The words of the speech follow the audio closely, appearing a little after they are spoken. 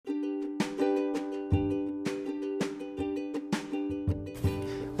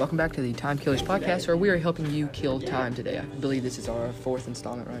Welcome back to the Time Killers podcast, where we are helping you kill time today. I believe this is our fourth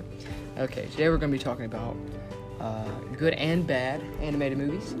installment, right? Okay, today we're going to be talking about good and bad animated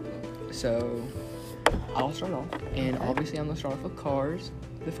movies. So, I'll start off, and obviously I'm going to start off with Cars,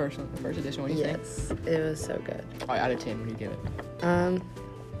 the first edition. What do you think? Yes, it was so good. All right, out of 10, what do you give it?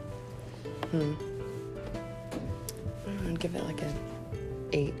 I'd give it like an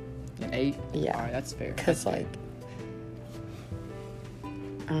 8. An 8? Yeah. All right, that's fair. Because,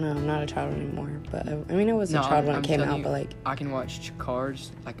 I don't know, I'm not a child anymore, but I was a child when it came out, but I can watch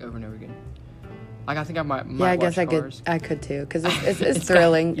Cars, over and over again. I think I might I guess Cars. I could too, because it's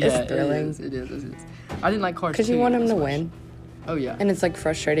thrilling. It's thrilling. It is. I didn't like Cars because you want him to win. Oh, yeah. And it's,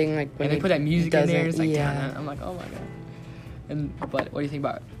 frustrating, when they put that music in there, it's yeah. I'm like, oh, my God. But what do you think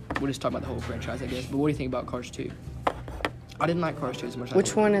about, we'll just talk about the whole franchise, I guess, but what do you think about Cars 2? I didn't like Cars 2 as much as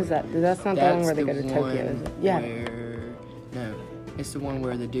Which one is that? That's not the one where they go to Tokyo, is it? Yeah. No. It's the one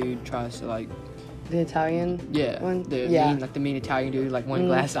where the dude tries to, the Italian one? The mean Italian dude, one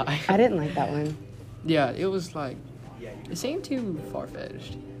glass eye. I didn't like that one. Yeah, it was, it seemed too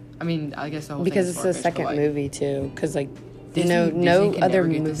far-fetched. I mean, I guess the whole because thing is it's the far-fetched, second movie, too, because, Disney no can other never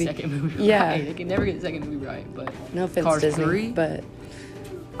get movie. The second movie yeah. right. They can never get the second movie right, but... No offense, Cars Disney, 3, but...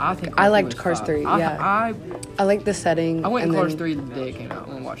 I liked Cars 3, yeah. I liked the setting. I went in Cars 3 the day it came out.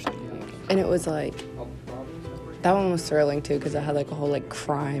 I watched it. And it was, that one was thrilling, too, because it had, a whole,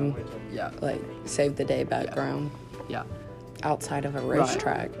 crime, save the day background. Yeah. Outside of a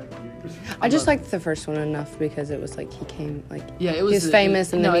racetrack. Right. I just liked the first one enough because it was, he came, he was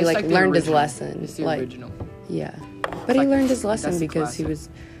famous, and then he, learned his lesson. It's the original. Yeah. But he learned his lesson because classic. he was,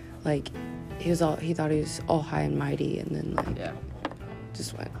 he thought he was all high and mighty, and then, yeah.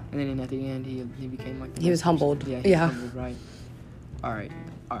 Just went. And then at the end, he became he was humbled. Yeah. He was humbled, right. All right.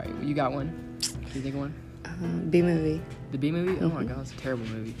 Well, you got one? Do you think of one? B-movie. The B-movie? Mm-hmm. Oh, my God. It's a terrible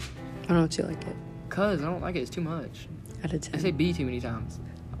movie. I don't know if you like it. Because I don't like it. It's too much. Out of 10. I say B too many times.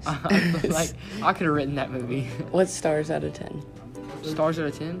 I could have written that movie. What stars out of 10? Stars out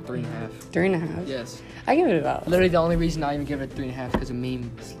of 10? 3.5. 3.5? Yes. I give it about. Literally the only reason I even give it 3.5 is because of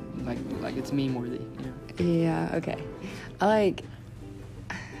memes. It's meme worthy. Yeah, okay. I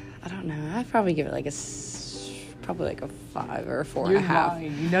don't know. I'd probably give it a 5 or a 4.5. You're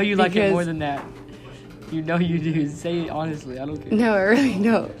lying. You know you like it more than that. You know you do. Say it honestly. I don't care. No, I really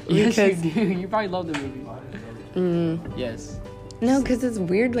don't. Yes, you do. You probably love the movie. Yes. No, because it's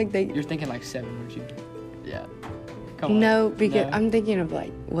weird. You're thinking 7, weren't you? Yeah. Come on. No, because I'm thinking of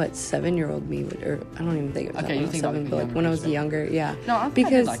what 7-year-old me would, or I don't even think it was you think 7, but when I was younger, yeah. No, I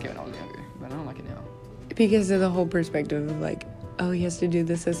did like it when I was younger, but I don't like it now. Because of the whole perspective of oh, he has to do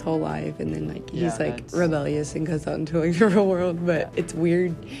this his whole life, and then he's rebellious and goes out into the real world. But it's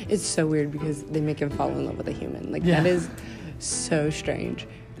weird. It's so weird because they make him fall in love with a human. That is so strange.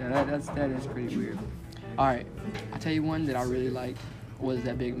 Yeah, that is pretty weird. All right, I'll tell you one that I really liked was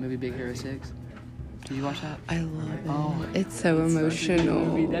that Big Hero 6. Did you watch that? I love it. Oh, it's so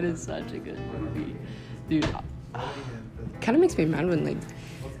emotional. That is such a good movie, dude. Kind of makes me mad when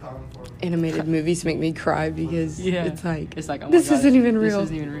animated movies make me cry because it's oh this isn't even real.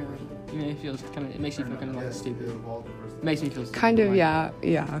 This isn't even real. It makes you feel kind of stupid. It makes me feel stupid. Kind of, yeah.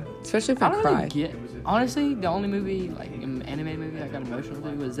 Especially if I cry. Really honestly, the only movie, animated movie I got emotional to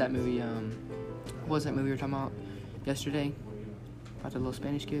was that movie, what was that movie we were talking about yesterday? About the little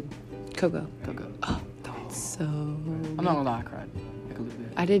Spanish kid? Coco. Oh, that's so... I'm not gonna lie, I cried. A little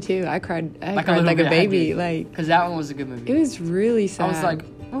bit. I did too. I cried like a baby. Because that one was a good movie. It was really sad. I was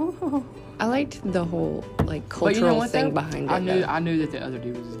oh. I liked the whole, cultural thing behind it. I knew that the other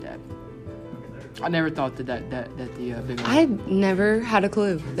dude was his dad. I never thought that the big one... I never had a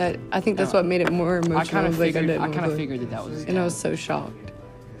clue. I think that's what made it more emotional. I kind of figured that was his dad. And I was so shocked.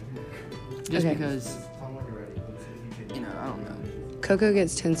 Just because, I don't know. Coco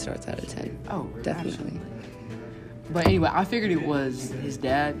gets 10 stars out of 10. Oh, definitely. Absolutely. But anyway, I figured it was his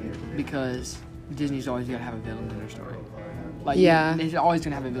dad because Disney's always got to have a villain in their story. They're always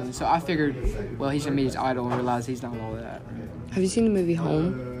going to have a villain. So I figured, well, he's going to meet his idol and realize he's not all that. Have you seen the movie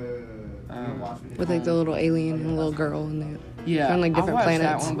Home? With the little alien and the little girl and the kind of different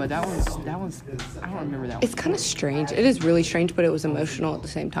planets. That one, but that one's I don't remember that one. It's kind of strange. It is really strange, but it was emotional at the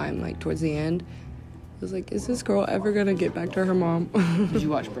same time. Towards the end, it was is this girl ever gonna get back to her mom? Did you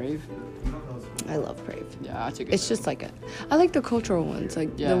watch Brave? I love Brave. Yeah, I took it. It's just I like the cultural ones,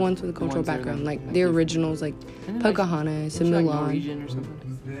 the ones with the cultural background, the originals, Pocahontas and Mulan. Norwegian or something.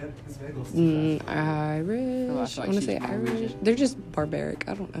 Irish. I want to say Irish. They're just barbaric.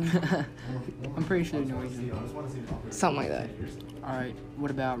 I don't know. I'm pretty sure they're Norwegian. Something like that. All right. What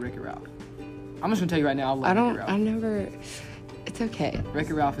about Wreck-It Ralph? I'm just gonna tell you right now. I love Wreck-It Ralph. I never. It's okay.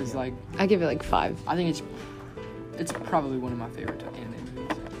 Wreck-It Ralph is like, I give it like 5. I think it's probably one of my favorite anime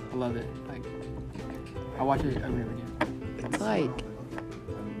movies. I love it. Like, I watch it over and over again. It's like,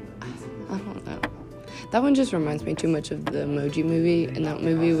 I don't know. That one just reminds me too much of the Emoji Movie, and that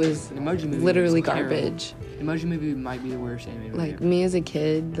movie was The Emoji Movie literally was terrible. garbage. The Emoji Movie might be the worst anime movie Like, ever. me as a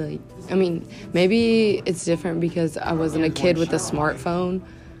kid, like, I mean, maybe it's different because I wasn't a kid with a smartphone,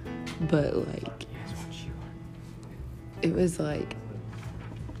 but, like, it was, like,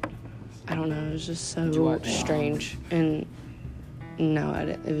 I don't know, it was just so strange, and no, I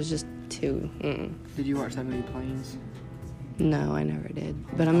didn't, it was just too, Did you watch that movie Planes? No, I never did,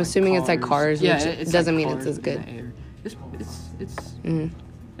 but I'm assuming it's like Cars, Yeah, which it's doesn't like mean it's Cars as in good. that era. It's Mm,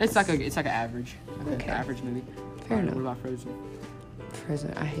 it's like an average, Okay. average movie. Fair enough. What about Frozen?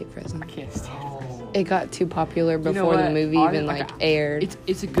 Frozen, I hate Frozen. I can't stand Frozen. It got too popular know before the what? movie even, like, aired.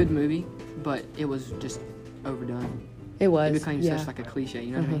 It's a good movie, but it was just overdone. It was, It became yeah. such like a cliche,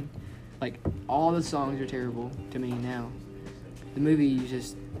 you know what I mean? Like, all the songs are terrible to me now. The movie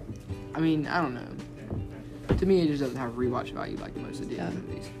just, I mean, I don't know. To me, it just doesn't have rewatch value like most of the Disney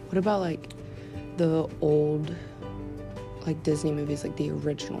movies. What about, like, the old, like, Disney movies, like the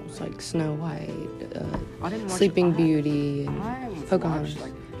originals, like Snow White, I didn't watch Sleeping Beauty, and I Pocahontas. watched,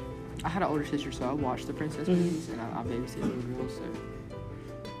 like, I had an older sister, so I watched the princess movies, and I babysitted little girls, so,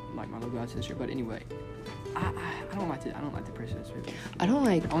 like my little god sister. But anyway, I don't like the princess movies. I don't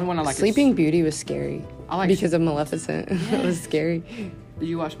like. The only one I like Sleeping Beauty was scary. I like because of Maleficent. It was Yes. scary. Did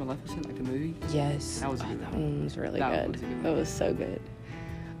you watch Maleficent, like the movie? Yes, That was a good that one. one was really That good. was a good That one. was so good.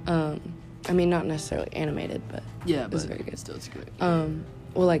 I mean, not necessarily animated, but Yeah, it was but very good. still, it's good.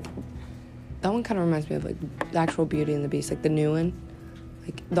 Well, like, that one kind of reminds me of, like, the actual Beauty and the Beast, like the new one.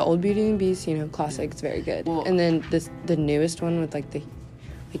 Like, the old Beauty and the Beast, you know, classic, it's very good. Well- and then the newest one with, like, the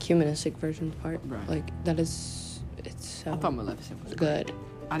like humanistic version part, Right. like, that is, it's so I thought Maleficent was good.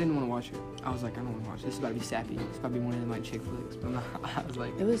 I didn't want to watch it. I was like, I don't want to watch it. This is about to be sappy. It's about to be one of them, like, chick flicks. But I'm not, I was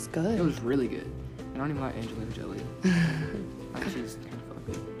like, It was good. it was really good. And I don't even like Angelina Jolie. Like, she's kind of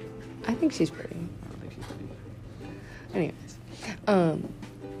fucking. I think she's pretty. I don't think she's pretty. Anyways,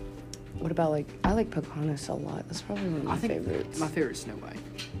 what about, like, I like Pocahontas a lot. That's probably one of my favorites. My favorite is Snow White.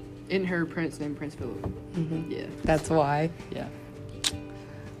 Isn't her prince named Prince Philip? Mhm. Yeah. That's why. Yeah.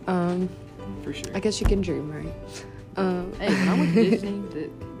 For sure. I guess you can dream, right? Hey, when I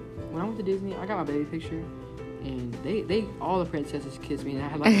went to Disney, I got my baby picture, and they all the princesses kissed me, and I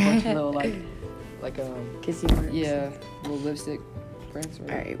had like a bunch of little like Kissy marks. yeah, little lipstick prints. All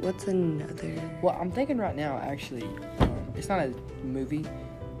right. What's another? Well, I'm thinking right now, actually, it's not a movie,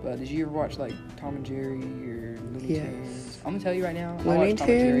 but did you ever watch like Tom and Jerry or Looney Yes. Tunes? I'm gonna tell you right now, I Looney watch Tom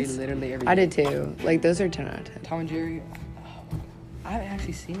and Jerry Tunes? literally every I day. did too. Like, those are 10 out of 10. Tom and Jerry. I haven't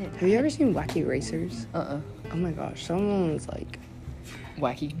actually seen it. Have you ever seen Wacky Racers? Oh my gosh, someone was like,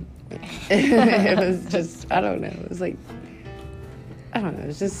 wacky. it was just, I don't know. It was like, I don't know. It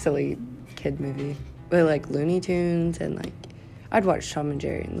was just a silly kid movie. But like Looney Tunes and like, I'd watch Tom and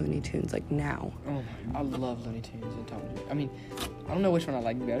Jerry and Looney Tunes like now. Oh my, I love Looney Tunes and Tom and Jerry. I mean, I don't know which one I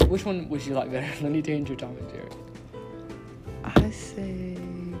like better. Which one would you like better, Looney Tunes or Tom and Jerry? I say,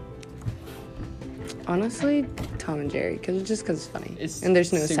 honestly, Tom and Jerry, because it's funny. And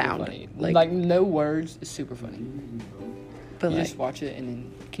there's no super sound. Funny. Like, Like no words. It's super funny. but You like, just watch it and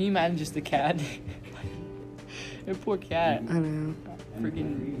then can you imagine just the cat? The poor cat. I know.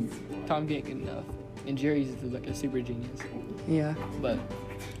 Freaking Tom can't get enough. And Jerry's like a super genius. Yeah. But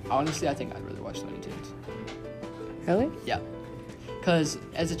honestly, I think I'd rather watch Looney Tunes. Really? Yeah. Because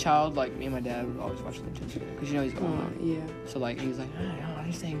as a child, like me and my dad would always watch Looney Tunes because you know he's old. Right? Yeah. So like he was like, oh,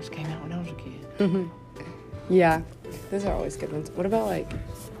 these things came out when I was a kid. Yeah. Those are always good ones. What about like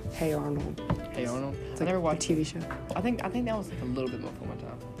Hey Arnold? Hey Arnold. It's I like never a watched. TV show. I think that was like a little bit more for my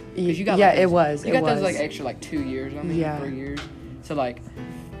time. Yeah, You got, yeah, like, it those- was. You it got was. those like extra like 2 years. I mean, Yeah. 3 years. So like,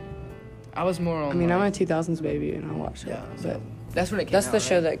 I was more on. I mean, like, I'm a 2000s baby and I watched it. Yeah, But so that's when it came that's out, the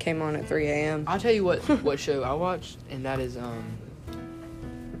show right? that came on at 3 a.m. I'll tell you what show I watched, and that is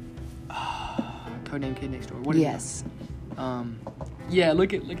Codename Kid Next Door. What is Yes. it? Yeah.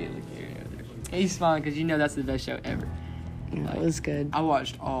 Look at here. He's fine because you know that's the best show ever. Yeah, Like, it was good. I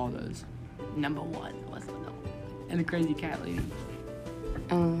watched all those. Number one was the number one. And the crazy cat lady.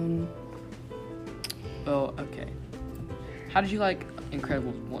 Well, okay. How did you like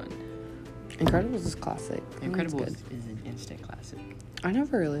Incredibles 1? Incredibles is classic. Incredibles It's is good. an instant classic. I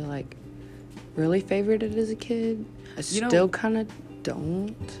never really favored it as a kid. I You know- still kind of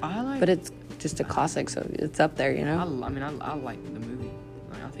don't. I like. But it's just a classic, so it's up there, you know? I like the movie.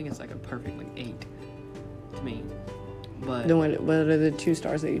 Like, I think it's like a perfect 8 to me. But Then what are the 2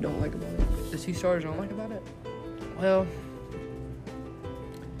 stars that you don't like about it? the 2 stars I don't like about it. Well,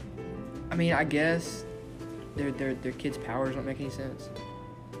 I mean, I guess their kids' powers don't make any sense.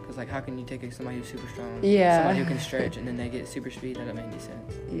 Because, like, how can you take somebody who's super strong, somebody who can stretch, and then they get super speed? That doesn't make any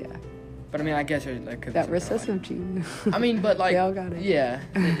sense. Yeah. But, I mean, I guess there could be that recessive gene. I mean, but, like... they all got it. Yeah.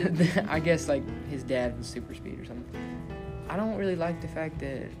 I guess, like, his dad was super speed or something. I don't really like the fact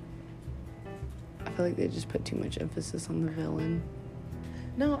that... I feel like they just put too much emphasis on the villain.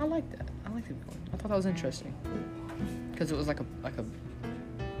 No, I like that. I like the villain. I thought that was interesting. Because it was like a...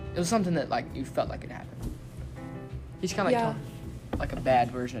 It was something that, like, you felt like it happened. He's kind of like a bad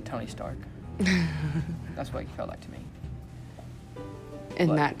version of Tony Stark. That's what he felt like to me.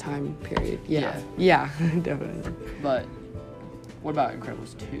 In that time period. Yeah. Yeah, definitely. But what about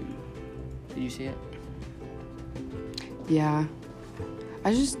Incredibles 2? Did you see it? Yeah.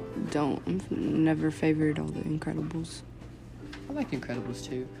 I just don't. I've never favored all the Incredibles. I like Incredibles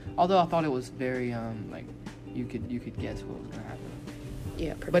 2. Although I thought it was very, like, you could guess what was going to happen.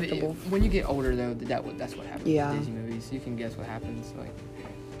 Yeah, predictable. But when you get older, though, that's what happens in Disney movies. You can guess what happens.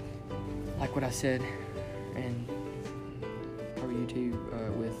 Like what I said in probably YouTube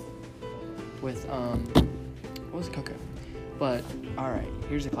with what was it, Coco? But all right,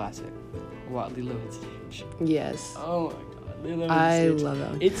 here's a classic. What, Lilo and Stitch? Yes. Oh my God, Lilo and Stitch. I love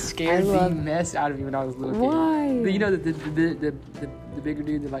that. It scared the mess out of me when I was a little kid. Why? You know the bigger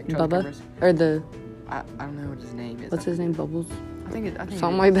dude that like Bubba or the I don't know what his name is. What's his name? Bubbles. I think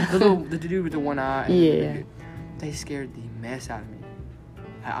something like that. The dude with the one eye. Yeah. They scared the mess out of me.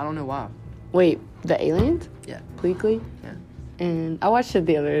 I don't know why. Wait, the aliens? Yeah. Bleakley? Yeah. And I watched it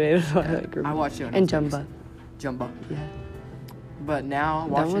the other day. That's why I watched it. And Jumba. Jumba. Yeah. But now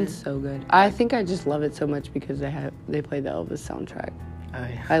that one's so good. I think I just love it so much because they play the Elvis soundtrack. Oh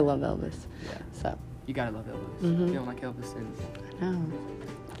yeah. I love Elvis. Yeah. So. You gotta love Elvis. Mm-hmm. If you don't like Elvis, then I know.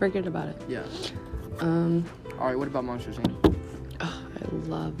 Forget about it. Yeah. All right. What about Monsters Inc? Oh, I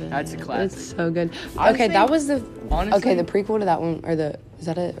love it. That's a classic. It's so good. Honestly, okay, that was the honestly, the prequel to that one, or is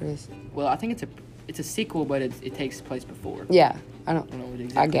that it? Or well, I think it's a sequel, but it takes place before. Yeah, I don't know.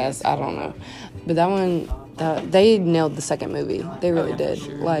 Exactly I guess I don't know, but that one, they nailed the second movie. They really did.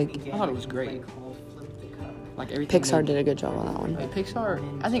 Sure. Like, I thought it was great. Like everything. Pixar did a good job on that one.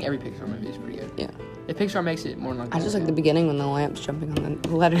 Pixar, I think every Pixar movie is pretty good. Yeah. If Pixar makes it more like. I just like the beginning when the lamp's jumping on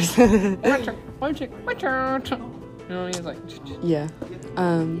the letters. You know, he's like. Yeah.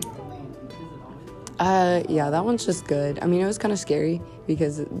 Yeah, that one's just good. I mean, it was kind of scary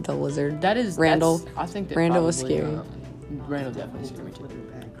because the lizard. That is Randall. I think that Randall was probably, scary. Randall definitely scared me too.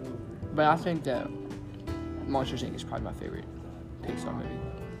 But I think that Monsters Inc. is probably my favorite Pixar movie.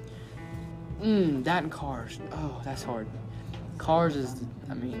 That and Cars. Oh, that's hard. Cars is.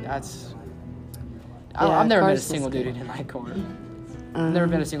 I mean, that's. I've never met a single dude who didn't like Cars. I've never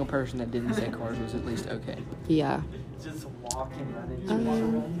been a single person that didn't say Cars was at least okay. Yeah. Just walk and run into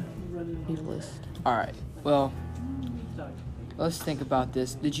Need a list. All right. Well, let's think about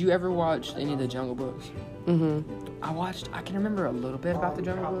this. Did you ever watch any of the Jungle Books? Mm-hmm. I can remember a little bit about the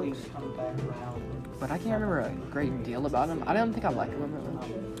Jungle Books, but I can't remember a great deal about them. I don't think I liked them that much.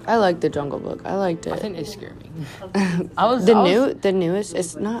 I liked the Jungle Book. I liked it. I think they scare me. The newest.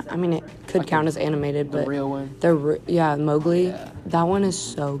 It's not. I mean, it could like count as animated, but the real one. Mowgli. Yeah. That one is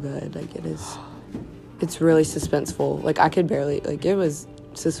so good. Like it is. It's really suspenseful. Like I could barely. Like it was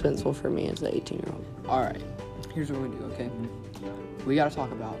suspenseful for me as an 18-year-old. All right. Here's what we do. Okay. We got to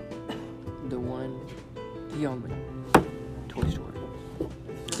talk about the only Toy Story.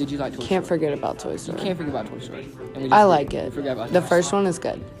 Did you like Toy Story? Can't forget about Toy Story. You can't forget about Toy Story. I like it. Forget about the first one is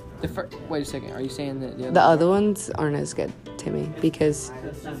good. Wait a second. Are you saying that the other ones aren't as good to me because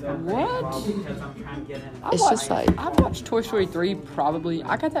what? It's just like I've watched Toy Story 3 probably.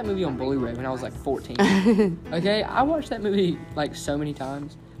 I got that movie on Blu-ray when I was like 14. Okay, I watched that movie like so many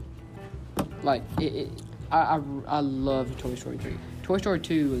times. Like I love Toy Story 3. Toy Story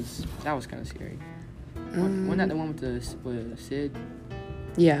 2 was kind of scary. Wasn't that the one with Sid?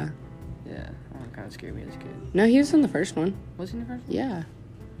 Yeah. Yeah, that one kind of scared me as a kid. No, he was in the first one. Was he in the first one? Yeah.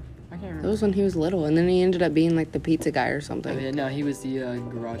 I can't remember. That was when he was little, and then he ended up being like the pizza guy or something. Oh, yeah, no, he was the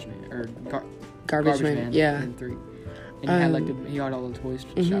garage man or garbage man. Yeah. In 3. And he had all the toys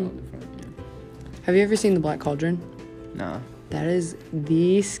shot on the front. Yeah. Have you ever seen The Black Cauldron? No. That is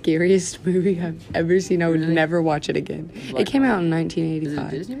the scariest movie I've ever seen. I would never watch it again. It came out in 1985. Is it a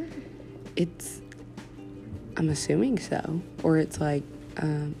Disney movie? I'm assuming so. Or it's like,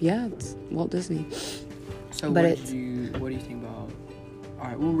 it's Walt Disney. So but what do you think about...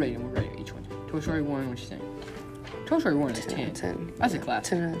 Alright, we'll rate each one. Toy Story 1, what you think? Toy Story 1 is 10. 10. That's a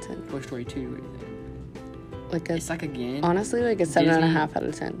classic. 10 out of 10. Toy Story 2, what do you think? It's like, again... Honestly, like a 7.5 out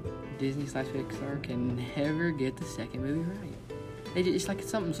of 10. Disney/Pixar can never get the second movie right. It's like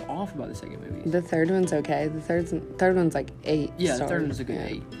something's off about the second movie. The third one's okay. The third one's like 8 Yeah, stars. the third one's a good Yeah.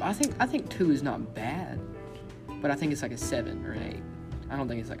 8. I think 2 is not bad, but I think it's like a 7 or an 8. I don't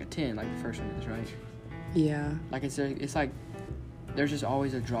think it's like a 10 like the first one is, right? Yeah. Like it's like there's just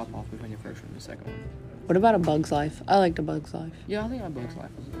always a drop off between the first one and the second one. What about A Bug's Life? I liked A Bug's Life. Yeah, I think A Bug's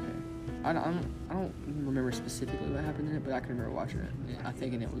Life was okay. I don't remember specifically what happened in it, but I can remember watching it. I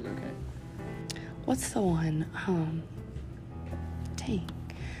think it was okay. What's the one? Dang.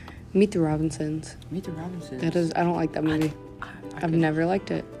 Meet the Robinsons. Meet the Robinsons. That is. I don't like that movie. I've never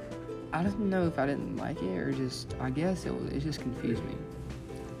liked it. I don't know if I didn't like it or just. I guess it just confused me.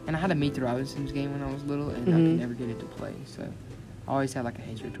 And I had a Meet the Robinsons game when I was little, and I could never get it to play. So I always had like a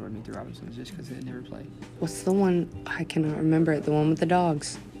hatred toward Meet the Robinsons just because it never played. What's the one? I cannot remember it. The one with the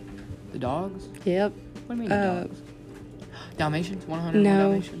dogs. The dogs? Yep. What do you mean the dogs? Dalmatians? 101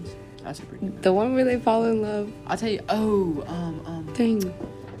 No. Dalmatians? That's a pretty good The one where they fall in love. I'll tell you. Dang.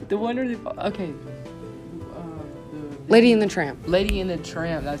 The one where they. Okay. Lady and the Tramp. Lady and the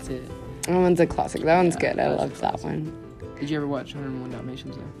Tramp. That's it. That one's a classic. That one's good. I that's a love that classic. one. Did you ever watch 101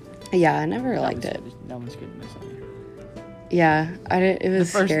 Dalmatians though? Yeah, I never liked it. That one's good to miss on. Yeah, it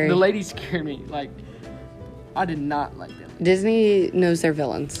was scary. The lady scared me. Like, I did not like them. Disney knows their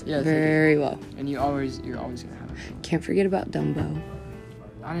villains very well. And you're always gonna have a villain. Can't forget about Dumbo.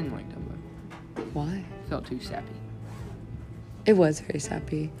 I didn't like Dumbo. Why? It felt too sappy. It was very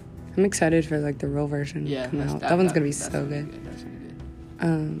sappy. I'm excited for like the real version to come out. That one's gonna be so good. That's gonna be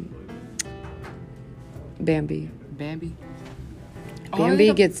good. Bambi. Bambi.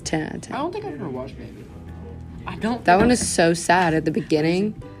 Bambi gets 10 out of 10. I don't think I've ever watched Bambi. That one is so sad at the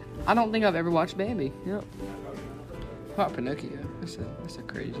beginning. I don't think I've ever watched Bambi. Yep. What about Pinocchio? That's a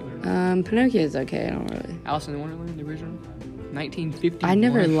crazy one. Pinocchio is okay. I don't really. Alice in Wonderland, the original, 1950. I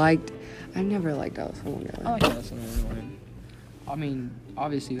never liked Alice in Wonderland. I like Alice in Wonderland. I mean,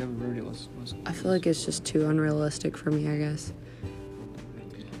 obviously, whoever wrote it was. I feel like it's just too unrealistic for me. I guess.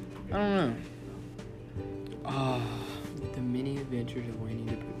 I don't know. The Many Adventures of Winnie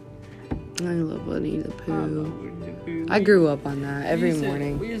the Pooh. I love Winnie the Pooh. I love Winnie the Pooh. I grew up on that every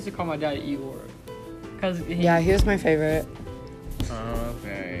morning. We used to call my dad Igor. Yeah, he was my favorite.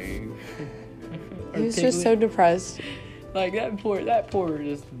 Okay. He was just so depressed. Like that poor,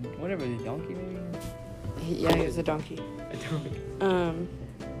 just whatever the donkey maybe. He was a donkey. A donkey.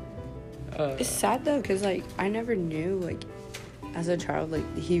 It's sad though, cause like I never knew like, as a child, like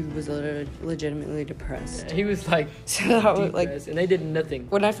he was legitimately depressed. He was like, so that was, like, and they did nothing.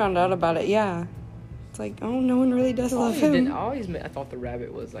 When I found out about it, yeah, it's like, oh, no one really does love him. I thought the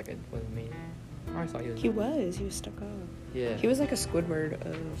rabbit was like was mean. I always thought he was. He was stuck up. Yeah. He was like a Squidward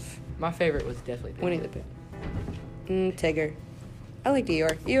of My favorite was definitely Winnie the Pooh. Tigger. I liked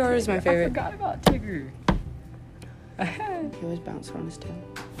Eeyore. Eeyore is my favorite. I forgot about Tigger. He always bounced on his tail.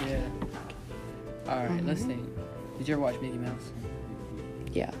 Yeah. All right, let's think. Did you ever watch Mickey Mouse?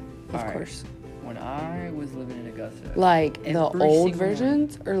 Yeah, of course. When I was living in Augusta, like the every old single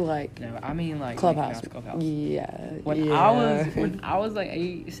versions, or like no, I mean like Clubhouse. Mickey Mouse Clubhouse. Yeah. When I was like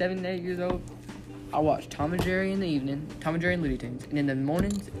 7, 8 years old, I watched Tom and Jerry in the evening, Tom and Jerry and Looney Tunes, and in the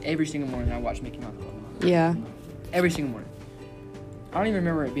mornings, every single morning I watched Mickey Mouse Clubhouse. Yeah. Every single morning. I don't even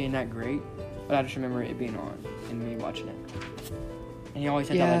remember it being that great, but I just remember it being on and me watching it. And he always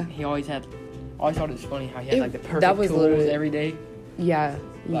had that, like, I always thought it was funny how he had like the perfect tools every day. Yeah.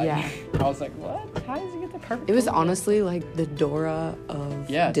 Like, yeah. I was like, what? How does he get the perfect It was tools? honestly like the Dora of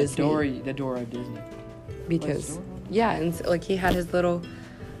Disney. the Dora of Disney. Because and so, like he had his little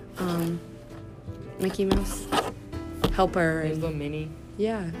Mickey Mouse helper His and little mini.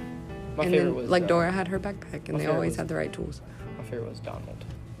 yeah. My and favorite then, was like Dora had her backpack and they always had the right tools. My favorite was Donald.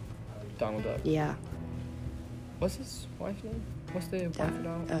 Donald Duck. Yeah. What's his wife's name? What's the wife of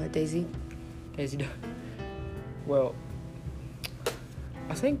Donald? Daisy. Daisy Duck. Well,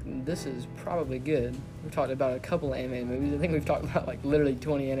 I think this is probably good. We've talked about a couple of animated movies. I think we've talked about like literally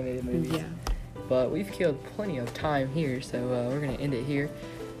 20 animated movies. Yeah. But we've killed plenty of time here, so we're going to end it here.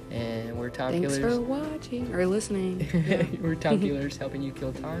 And we're time Thanks killers. for watching or listening. We're time killers helping you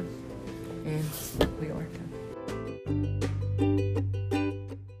kill time. And we are time.